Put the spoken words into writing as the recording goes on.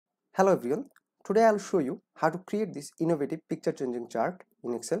Hello everyone, today I'll show you how to create this innovative picture changing chart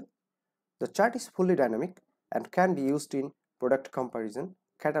in Excel. The chart is fully dynamic and can be used in product comparison,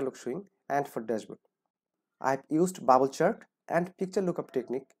 catalog showing and for dashboard. I've used bubble chart and picture lookup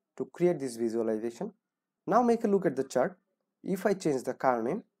technique to create this visualization. Now make a look at the chart. If I change the car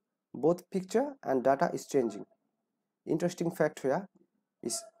name, both picture and data is changing. Interesting fact here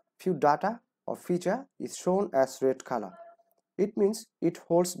is few data or feature is shown as red color. It means it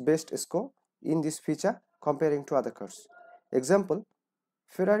holds best score in this feature comparing to other cars. Example,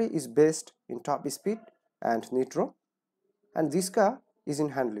 Ferrari is best in top speed and nitro, and this car is in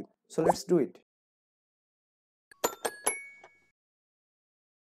handling. So let's do it.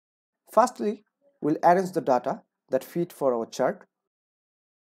 Firstly, we'll arrange the data that fit for our chart.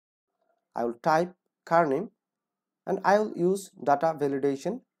 I will type car name and I will use data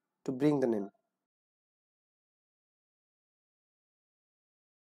validation to bring the name.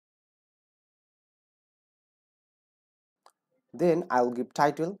 Then I will give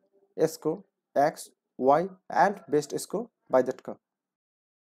title, score, X, Y and best score by that car.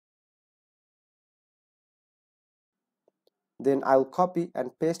 Then I will copy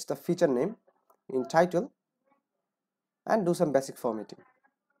and paste the feature name in title and do some basic formatting.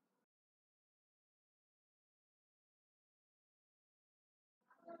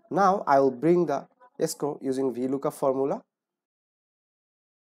 Now I will bring the score using VLOOKUP formula.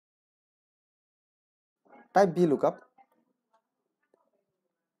 Type VLOOKUP.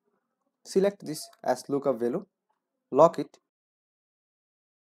 Select this as lookup value. Lock it.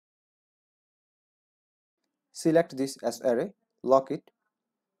 Select this as array. Lock it.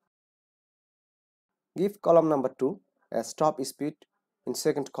 Give column number 2 as top speed in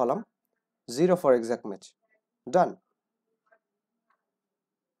second column. 0 for exact match. Done.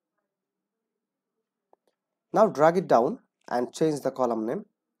 Now drag it down and change the column name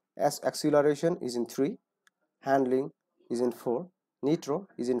as acceleration is in 3, handling is in 4, nitro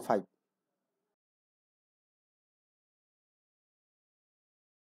is in 5.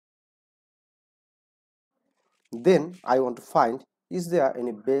 Then I want to find is there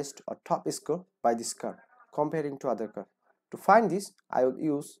any best or top score by this car comparing to other car. To find this I will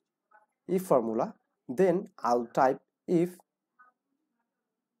use if formula. Then I'll type if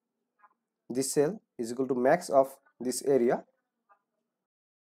this cell is equal to max of this area.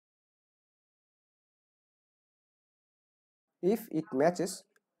 If it matches,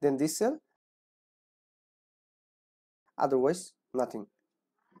 then this cell, otherwise nothing.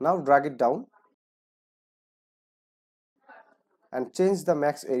 Now drag it down and change the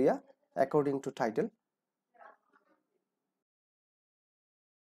max area according to title.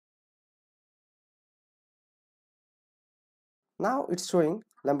 Now it's showing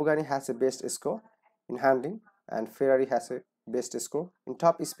Lamborghini has a best score in handling and Ferrari has a best score in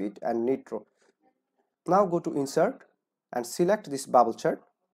top speed and nitro. Now go to insert and select this bubble chart.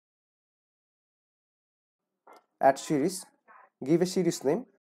 Add series, give a series name.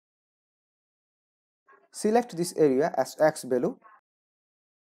 Select this area as X value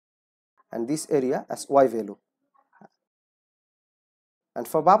and this area as Y value. And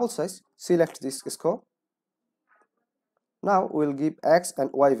for bubble size, select this score. Now we will give X and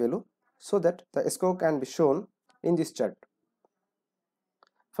Y value so that the score can be shown in this chart.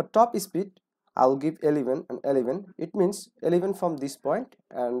 For top speed, I will give 11 and 11. It means 11 from this point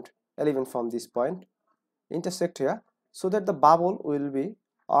and 11 from this point intersect here so that the bubble will be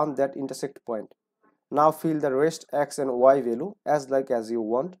on that intersect point. Now fill the rest X and Y value as like as you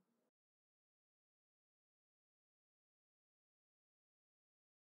want.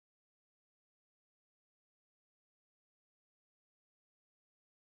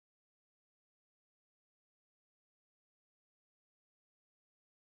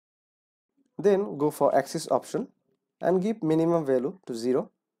 Then go for axis option and give minimum value to 0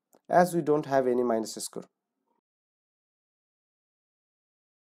 as we don't have any minus score.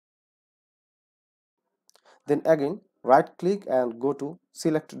 Then again right click and go to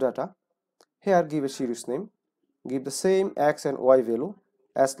select data. Here give a series name. Give the same X and Y value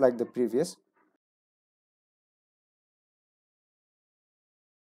as like the previous.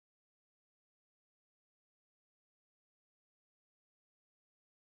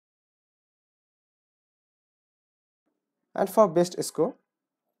 And for best score,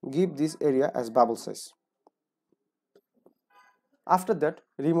 give this area as bubble size. After that,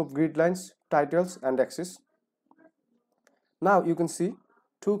 remove grid lines, titles and axis. Now you can see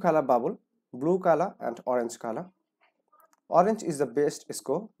two color bubble, blue color and orange color. Orange is the best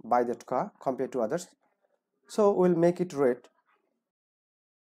score by that car compared to others. So we'll make it red.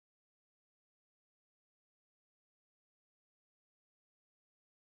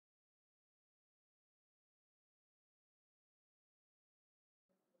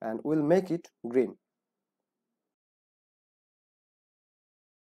 and we'll make it green.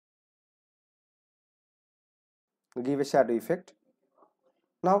 Give a shadow effect.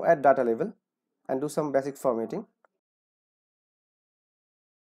 Now add data label and do some basic formatting.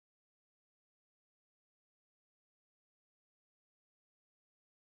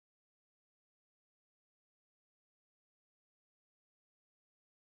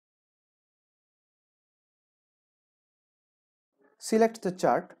 Select the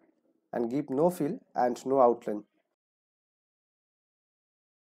chart and give no fill and no outline.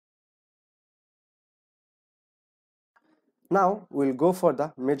 Now we'll go for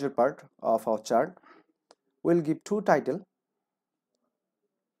the major part of our chart. We'll give two titles,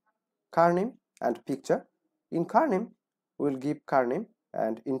 car name and picture. In car name, we'll give car name,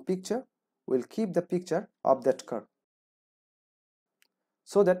 and in picture, we'll keep the picture of that car.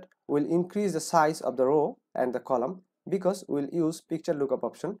 So that we'll increase the size of the row and the column, because we'll use picture lookup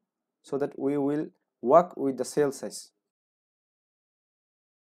option, so that we will work with the cell size.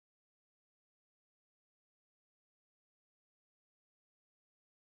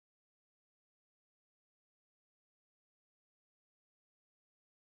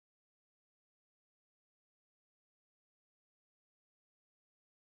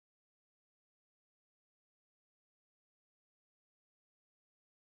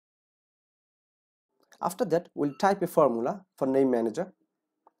 After that, we'll type a formula for name manager.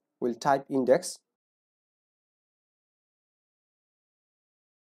 We'll type index,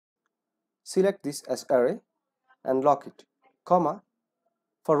 select this as array and lock it, comma,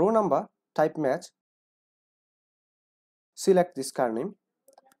 for row number type match, select this car name,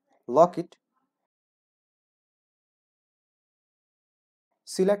 lock it,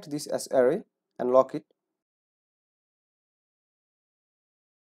 select this as array and lock it,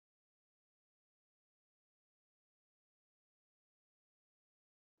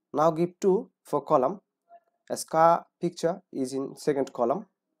 now give 2 for column, as car picture is in second column.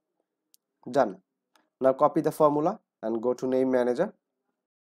 Done. Now copy the formula and go to name manager.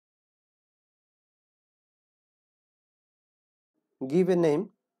 Give a name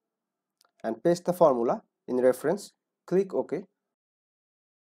and paste the formula in reference. Click OK.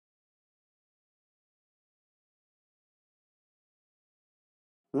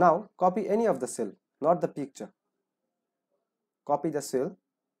 Now copy any of the cell, not the picture. Copy the cell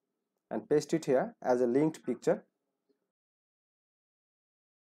and paste it here as a linked picture.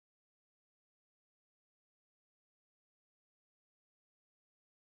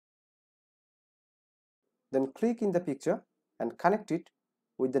 Then click in the picture and connect it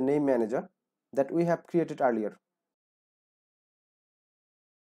with the name manager that we have created earlier.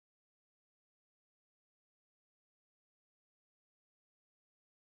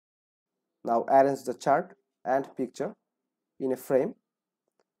 Now arrange the chart and picture in a frame.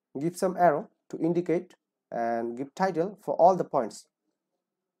 Give some arrow to indicate and give title for all the points.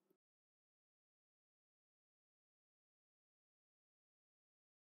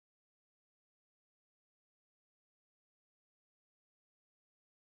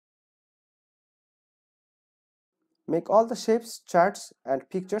 Make all the shapes, charts and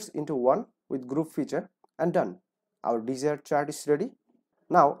pictures into one with group feature, and done. Our desired chart is ready.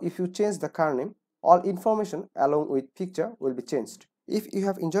 Now if you change the car name, all information along with picture will be changed. If you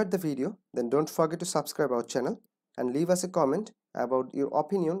have enjoyed the video, then don't forget to subscribe our channel and leave us a comment about your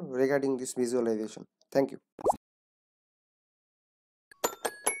opinion regarding this visualization. Thank you.